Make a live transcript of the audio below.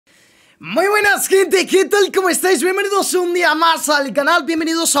Muy buenas, gente, ¿qué tal? ¿Cómo estáis? Bienvenidos un día más al canal,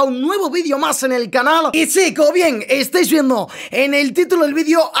 bienvenidos a un nuevo vídeo más en el canal. Y sí, como bien estáis viendo en el título del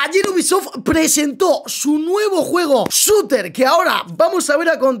vídeo, ayer Ubisoft presentó su nuevo juego shooter, que ahora vamos a ver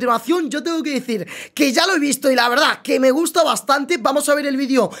a continuación. Yo tengo que decir que ya lo he visto y la verdad que me gusta bastante. Vamos a ver el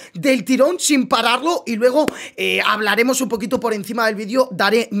vídeo del tirón sin pararlo y luego hablaremos un poquito por encima del vídeo.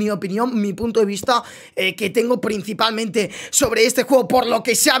 Daré mi opinión, mi punto de vista que tengo principalmente sobre este juego, por lo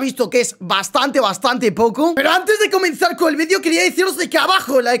que se ha visto que es bastante poco. Pero antes de comenzar con el vídeo, quería deciros de que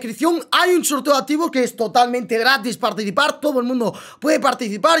abajo en la descripción hay un sorteo activo que es totalmente gratis participar. Todo el mundo puede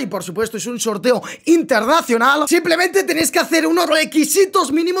participar y por supuesto es un sorteo internacional. Simplemente tenéis que hacer unos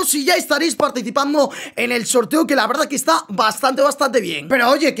requisitos mínimos y ya estaréis participando en el sorteo, que la verdad que está bastante bien. Pero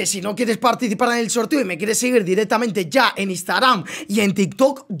oye, que si no quieres participar en el sorteo y me quieres seguir directamente ya en Instagram y en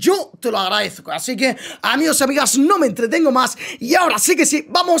TikTok, yo te lo agradezco. Así que, amigos y amigas, no me entretengo más y ahora sí que sí,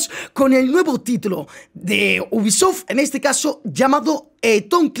 vamos con el nuevo título de Ubisoft, en este caso llamado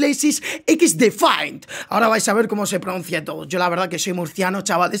Tom Clancy's XDefiant. Ahora vais a ver cómo se pronuncia todo. Yo la verdad que soy murciano,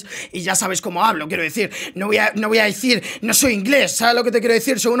 chavales, y ya sabes cómo hablo, quiero decir, no voy a decir, no soy inglés, ¿sabes lo que te quiero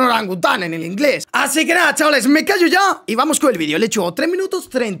decir? Soy un orangután en el inglés. Así que nada, chavales, me callo ya y vamos con el vídeo. Le he hecho 3 minutos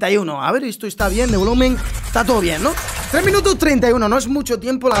 31. A ver, esto está bien de volumen, está todo bien, ¿no? 3 minutos 31, no es mucho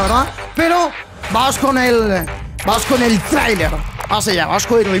tiempo, la verdad, pero vamos con el tráiler. Vamos allá, vamos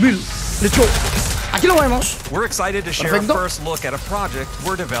con el reveal. De hecho, aquí lo vemos. Perfecto.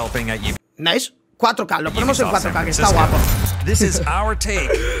 Nice. 4K, lo ponemos en 4K, que está guapo. This is our take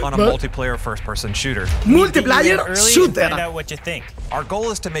on a multiplayer first-person shooter. Multiplayer shooter. Find out what you think. Our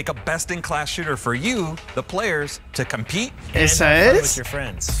goal is to make a best-in-class shooter for you, the players, to compete and have fun with your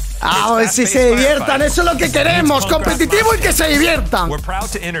friends. Ah, si se diviertan, eso es lo que queremos, competitivo y que se diviertan. We're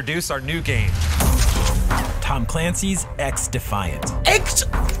proud to introduce our new game, Tom Clancy's XDefiant.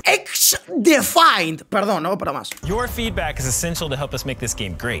 XDefiant. Perdón, no para más. Your feedback is essential to help us make this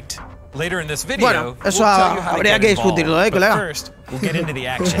game great. Later in this video, bueno, eso habría que discutirlo, colega. First, we'll get into the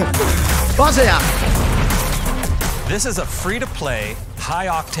action. Vamos allá. This is a free-to-play,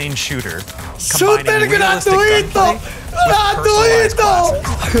 high-octane shooter. ¡Shooter gratuito! ¡Gratuito!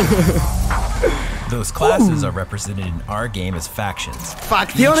 Those classes are represented in our game as factions.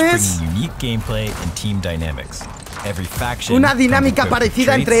 Facciones. Each bringing unique gameplay and team dynamics. Every faction una dinámica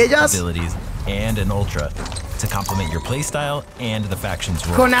parecida entre ellas. Abilities and an ultra to complement your playstyle and the faction's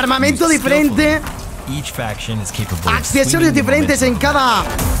role. Con armamento diferente. Each faction is capable of accesorios diferentes en cada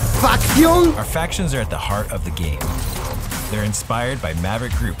facción. Our factions are at the heart of the game. They're inspired by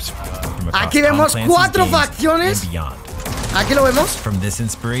maverick groups from across aquí vemos 4 facciones. Aquí lo vemos. From this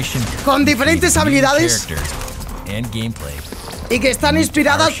inspiration, con diferentes habilidades and gameplay. Y que están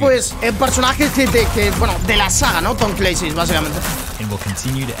inspiradas pues en personajes bueno, de la saga, ¿no? Tom Clancy, básicamente.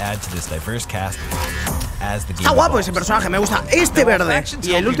 Está guapo ese personaje, me gusta. Este verde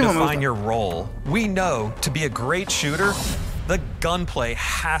y el último me gusta. The gunplay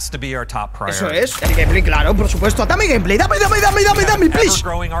has to be our top priority. Eso es, el gameplay, claro, por supuesto. Dame gameplay, dame, please.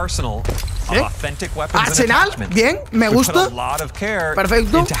 Arsenal, bien, me gusta.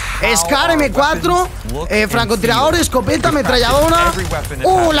 Perfecto. Scar, M4, francotirador, escopeta, ametralladora.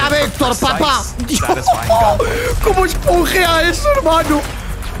 La Vector, papá. Dios, cómo esponjea eso, hermano.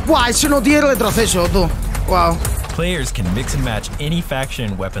 Buah, eso no tiene retroceso, tú. Wow. Players can mix and match any faction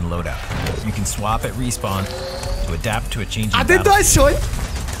and weapon loadout. You can swap at respawn to adapt to a changing atento a eso,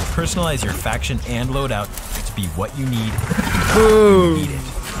 Personalize your faction and loadout to be what you need.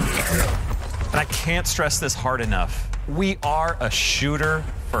 But I can't stress this hard enough. We are a shooter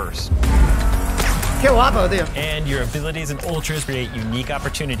first. Qué guapo, tío. And your abilities and ultras create unique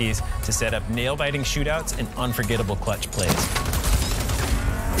opportunities to set up nail-biting shootouts and unforgettable clutch plays.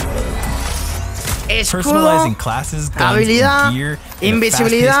 Escudo, habilidad,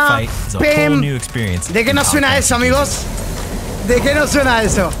 invisibilidad, PEM. ¿De qué nos suena eso, amigos? ¿De qué nos suena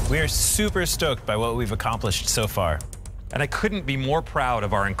eso? We are super stoked by what we've accomplished so far, and I couldn't be more proud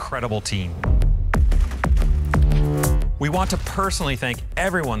of our incredible team. We want to personally thank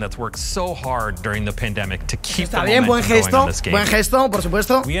everyone that's worked so hard during the pandemic to keep the momentum going on this game. Buen gesto, por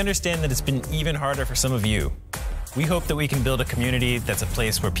supuesto. We understand that it's been even harder for some of you. We hope that we can build a community that's a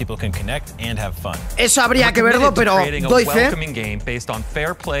place where people can connect and have fun. Eso habría que verlo, pero doy fe. Welcoming game based on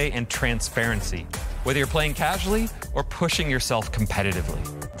fair play and transparency, whether you're playing casually or pushing yourself competitively.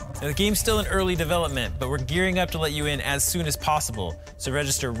 Now, the game's still in early development, but we're gearing up to let you in as soon as possible. So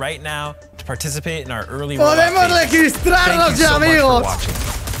register right now to participate in our early Podemos registrarnos ya, amigos.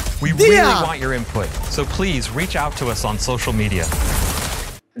 We really want your input, so please reach out to us on social media.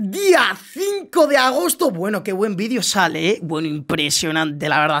 Día 5 de agosto. Bueno, qué buen vídeo sale, ¿eh? Bueno, impresionante,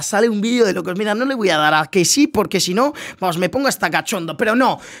 la verdad. Sale un vídeo de locos. Mira, no le voy a dar a que sí, porque si no, vamos, me pongo hasta cachondo. Pero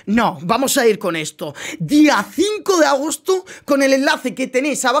no, vamos a ir con esto. Día 5 de agosto, con el enlace que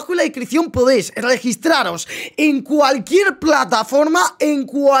tenéis abajo en la descripción, podéis registraros en cualquier plataforma,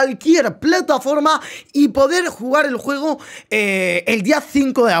 y poder jugar el juego el día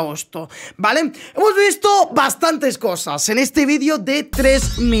 5 de agosto, ¿vale? Hemos visto bastantes cosas en este vídeo de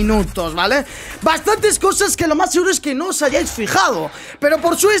 3 minutos, ¿vale? Bastantes cosas que lo más seguro es que no os hayáis fijado, pero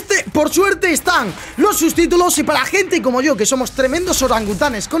por suerte están los subtítulos, y para gente como yo, que somos tremendos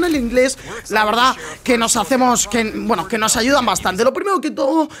orangutanes con el inglés, la verdad que nos hacemos, que nos ayudan bastante. Lo primero que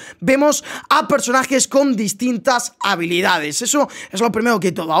todo, vemos a personajes con distintas habilidades. Eso es lo primero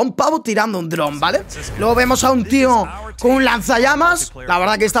que todo. A un pavo tirando un dron, ¿vale? Luego vemos a un tío con un lanzallamas. La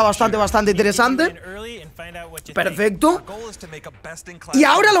verdad que está bastante interesante. Perfecto. Y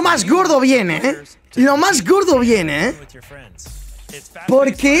ahora lo más gordo viene, ¿eh? Lo más gordo viene, ¿eh?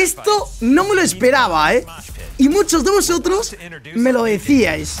 Porque esto no me lo esperaba, ¿eh? Y muchos de vosotros me lo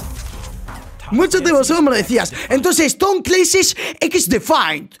decíais. Muchos de vosotros me lo decías. Entonces, Tom Clancy's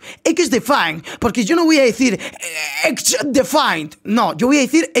XDefiant. Porque yo no voy a decir XDefiant. No, yo voy a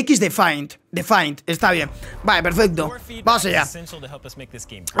decir XDefiant. Defiant, está bien. Vale, perfecto. Vamos allá.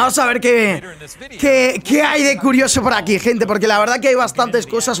 Vamos a ver qué hay de curioso por aquí, gente. Porque la verdad que hay bastantes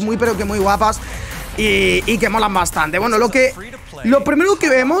cosas muy guapas y que molan bastante. Bueno, lo primero que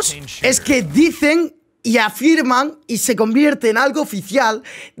vemos es que dicen y afirman, y se convierte en algo oficial,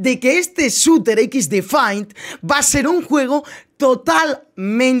 de que este shooter XDefiant va a ser un juego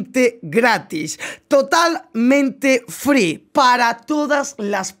totalmente gratis, totalmente free, para todas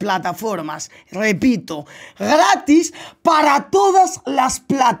las plataformas. Repito, gratis para todas las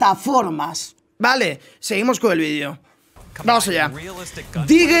plataformas. Vale, seguimos con el vídeo. Vamos allá.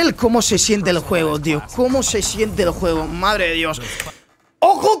 Dígale cómo se siente el juego, tío. Cómo se siente el juego, madre de Dios.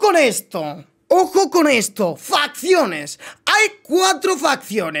 ¡Ojo con esto! ¡Ojo con esto! Facciones. Hay 4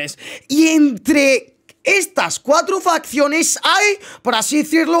 facciones. Y entre estas 4 facciones hay, por así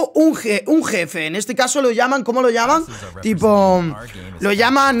decirlo, un jefe. En este caso lo llaman, ¿cómo lo llaman? Tipo, lo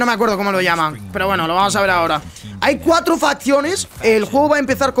llaman, no me acuerdo cómo lo llaman, pero bueno, lo vamos a ver ahora. Hay 4 facciones. El juego va a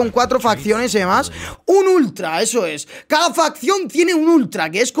empezar con 4 facciones y demás. Un ultra, eso es. Cada facción tiene un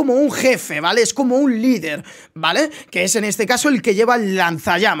ultra, que es como un jefe, ¿vale? Es como un líder, ¿vale? Que es en este caso el que lleva el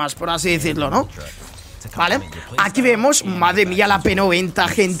lanzallamas, por así decirlo, ¿no? Vale, aquí vemos, madre mía, la P90,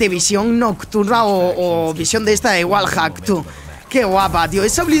 gente, visión nocturna o visión de esta de wallhack, tú. Qué guapa, tío.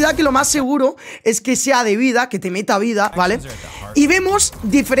 Esa habilidad que lo más seguro es que sea de vida, que te meta vida, ¿vale? Y vemos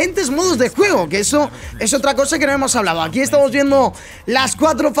diferentes modos de juego, que eso es otra cosa que no hemos hablado. Aquí estamos viendo las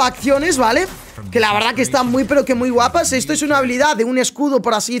 4 facciones, ¿vale? Que la verdad que están muy guapas. Esto es una habilidad de un escudo,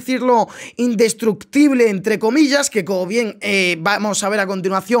 por así decirlo, indestructible, entre comillas, que como bien vamos a ver a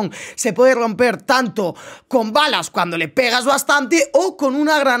continuación, se puede romper tanto con balas cuando le pegas bastante, o con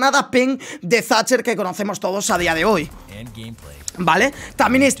una granada pen de Thatcher que conocemos todos a día de hoy. ¿Vale?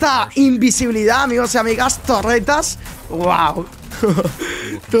 También está invisibilidad, amigos y amigas, torretas. ¡Wow!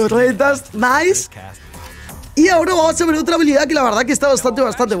 Torretas, nice. Y ahora vamos a ver otra habilidad que la verdad que está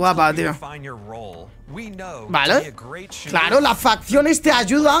bastante guapa, tío. ¿Vale? Claro, las facciones te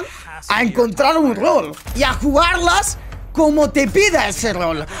ayudan a encontrar un rol y a jugarlas como te pida ese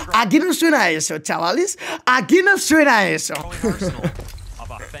rol. ¿A quién nos suena eso, chavales? ¿A quién nos suena eso?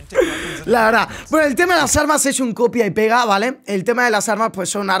 La verdad. Bueno, el tema de las armas es un copia y pega, ¿vale? El tema de las armas, pues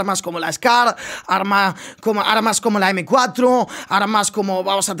son armas como la SCAR, armas como la M4, armas como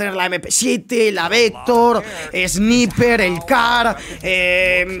vamos a tener la MP7, la Vector, Sniper, el CAR,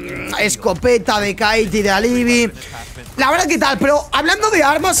 escopeta de Kite y de Alibi. La verdad que tal, pero hablando de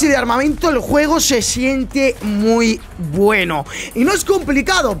armas y de armamento, el juego se siente muy bueno. Y no es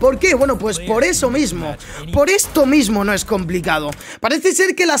complicado, ¿por qué? Bueno, pues por eso mismo. Por esto mismo no es complicado. Parece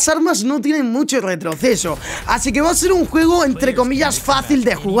ser que las armas no tienen mucho retroceso, así que va a ser un juego, entre comillas, fácil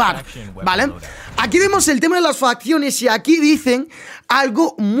de jugar, ¿vale? Aquí vemos el tema de las facciones y aquí dicen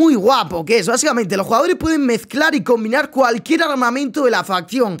algo muy guapo, que es básicamente los jugadores pueden mezclar y combinar cualquier armamento de la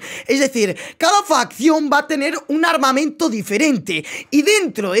facción. Es decir, cada facción va a tener un armamento diferente y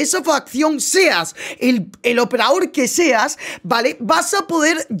dentro de esa facción, seas el operador que seas, ¿vale? Vas a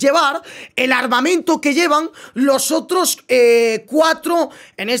poder llevar el armamento que llevan los otros 4,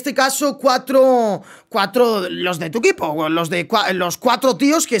 en este caso 4 los de tu equipo, los 4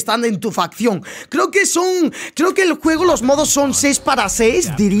 tíos que están en tu facción. Creo que el juego, los modos son 6 para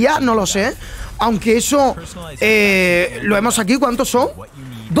 6, diría, no lo sé. Aunque eso lo vemos aquí, ¿cuántos son?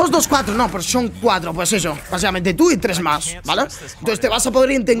 2, 2, 4, no, pues son 4, pues eso, básicamente tú y 3 más, ¿vale? Entonces te vas a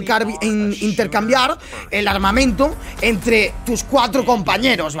poder intercambiar el armamento entre tus 4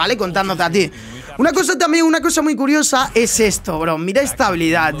 compañeros, ¿vale? Contándote a ti. Una cosa también, una cosa muy curiosa es esto, bro. Mira esta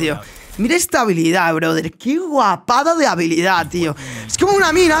habilidad, tío. Mira esta habilidad, brother. Qué guapada de habilidad, tío. Es como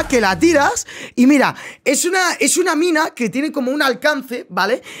una mina que la tiras y mira, es una mina que tiene como un alcance,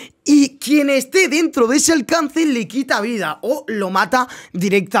 ¿vale? Y quien esté dentro de ese alcance le quita vida o lo mata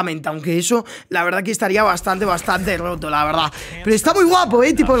directamente. Aunque eso, la verdad que estaría bastante roto, la verdad. Pero está muy guapo,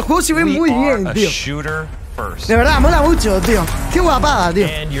 tipo, el juego se ve muy bien, tío. De verdad, mola mucho, tío. Qué guapada, tío.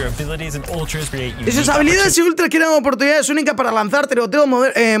 Y sus habilidades y ultras crean oportunidades únicas para lanzar, tiroteo,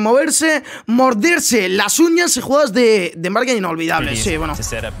 moverse, morderse las uñas y jugadas de marca inolvidables. Sí, bueno.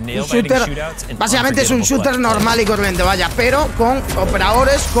 Un shooter, básicamente es un shooter normal y corriente, vaya, pero con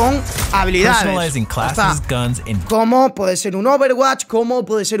operadores con habilidades. Como puede ser un Overwatch, como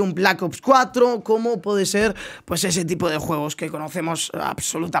puede ser un Black Ops 4, como puede ser, pues, ese tipo de juegos que conocemos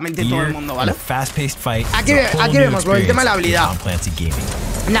absolutamente todo el mundo, ¿vale? Aquí vemos, bro, el tema de la habilidad.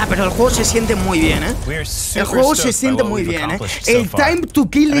 Nah, pero el juego se siente muy bien, El juego se siente muy bien, El time to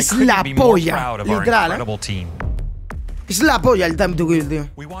kill es la polla, literal, Es la polla el time to kill, tío.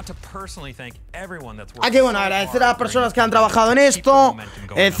 Aquí, bueno, agradecer a las personas que han trabajado en esto,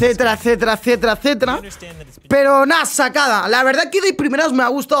 etcétera, etcétera, etcétera, etcétera. Pero nada, sacada. La verdad que de primeras me ha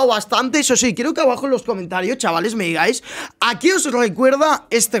gustado bastante. Eso sí, quiero que abajo en los comentarios, chavales, me digáis ¿a qué os recuerda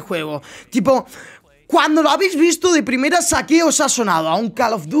este juego? Tipo, cuando lo habéis visto de primeras, ¿a qué os ha sonado? ¿A un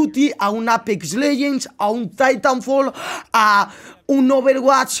Call of Duty? ¿A un Apex Legends? ¿A un Titanfall? ¿A un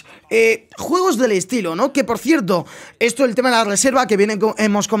Overwatch? Juegos del estilo, ¿no? Que por cierto, esto es el tema de la reserva que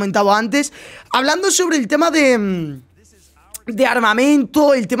hemos comentado antes. Hablando sobre el tema de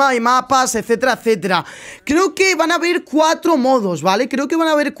armamento, el tema de mapas, etcétera, etcétera. Creo que van a haber 4 modos, ¿vale? Creo que van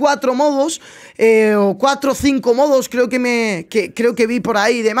a haber 4 modos, o 4 o 5 modos, creo que vi por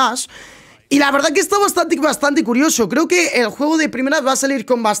ahí y demás. Y la verdad que está bastante curioso. Creo que el juego de primeras va a salir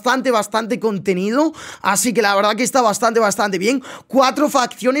con bastante contenido. Así que la verdad que está bastante bien. 4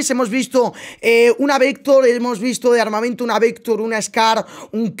 facciones. Hemos visto una Vector, hemos visto de armamento una Vector, una Scar,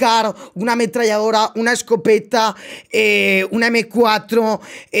 un CAR, una ametralladora, una escopeta, una M4.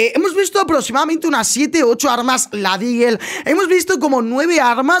 Hemos visto aproximadamente unas 7 8 armas, la Deagle. Hemos visto como 9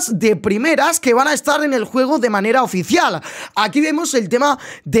 armas de primeras que van a estar en el juego de manera oficial. Aquí vemos el tema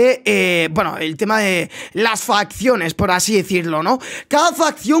de... bueno, el tema de las facciones, por así decirlo, ¿no? Cada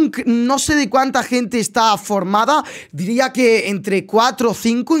facción, no sé de cuánta gente está formada, diría que entre 4 o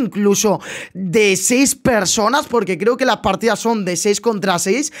 5, incluso de 6 personas, porque creo que las partidas son de 6 contra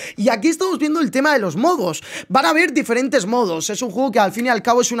 6. Y aquí estamos viendo el tema de los modos. Van a haber diferentes modos. Es un juego que al fin y al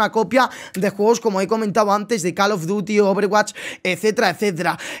cabo es una copia de juegos, como he comentado antes, de Call of Duty, Overwatch, etcétera,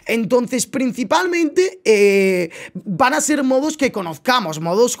 etcétera. Entonces, principalmente, van a ser modos que conozcamos,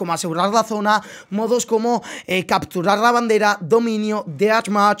 modos como asegurar la zona, modos como capturar la bandera, dominio,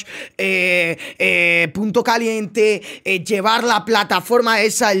 deathmatch, punto caliente, llevar la plataforma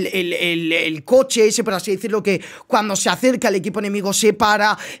esa, el coche ese, por así decirlo, que cuando se acerca al equipo enemigo se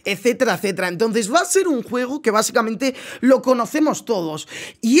para, etcétera, etcétera. Entonces va a ser un juego que básicamente lo conocemos todos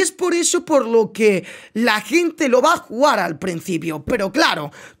y es por eso por lo que la gente lo va a jugar al principio. Pero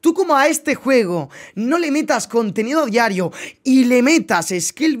claro, tú como a este juego no le metas contenido diario y le metas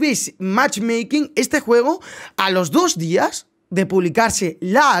skill-based matchmaking, este juego a los 2 días de publicarse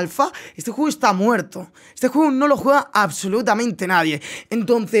la alfa, este juego está muerto. Este juego no lo juega absolutamente nadie.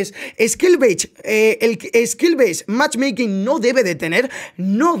 Entonces, el skill-based matchmaking no debe de tener,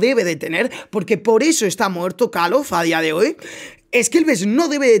 porque por eso está muerto Call of a día de hoy. Skill-based no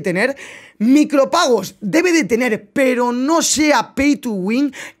debe de tener. Micropagos debe de tener, pero no sea pay to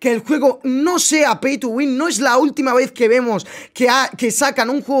win. Que el juego no sea pay to win. No es la última vez que vemos que sacan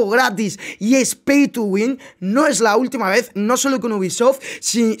un juego gratis y es pay to win. No es la última vez, no solo con Ubisoft,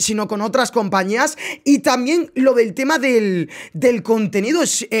 sino con otras compañías. Y también lo del tema del contenido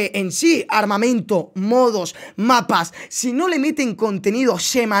en sí. Armamento, modos, mapas. Si no le meten contenido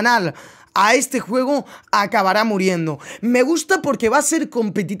semanal a este juego, acabará muriendo. Me gusta porque va a ser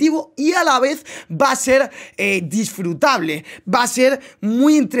competitivo y a la vez va a ser disfrutable, va a ser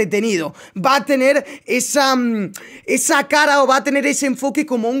muy entretenido, va a tener esa cara, o va a tener ese enfoque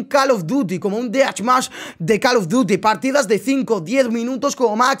como un Call of Duty, como un deathmatch de Call of Duty, partidas de 5, 10 minutos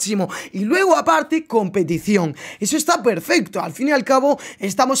como máximo, y luego aparte competición. Eso está perfecto. Al fin y al cabo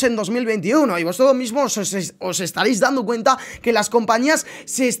estamos en 2021 y vosotros mismos os estaréis dando cuenta que las compañías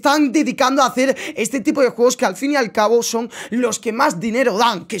se están dedicando dedicando a hacer este tipo de juegos que al fin y al cabo son los que más dinero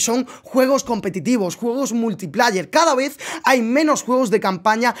dan, que son juegos competitivos, juegos multiplayer. Cada vez hay menos juegos de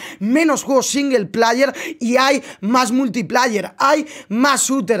campaña, menos juegos single player y hay más multiplayer, hay más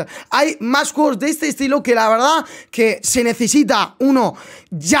shooter, hay más juegos de este estilo que la verdad que se necesita uno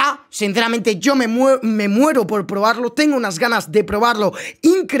ya. Sinceramente yo me muero por probarlo, tengo unas ganas de probarlo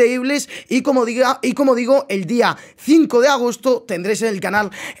increíbles y como digo, el día 5 de agosto tendréis en el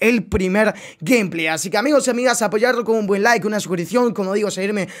canal el primer gameplay. Así que amigos y amigas, apoyarlo con un buen like, una suscripción, como digo,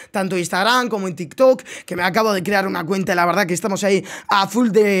 seguirme tanto en Instagram como en TikTok, que me acabo de crear una cuenta, la verdad que estamos ahí a full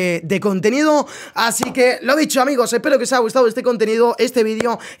de contenido. Así que lo dicho amigos, espero que os haya gustado este contenido, este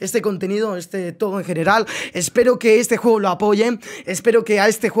vídeo, este contenido, todo en general. Espero que este juego lo apoyen, espero que a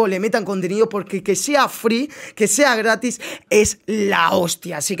este juego le metan contenido, porque que sea free, que sea gratis, es la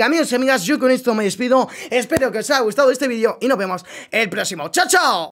hostia. Así que amigos y amigas, yo con esto me despido, espero que os haya gustado este vídeo y nos vemos el próximo. ¡Chao, chao!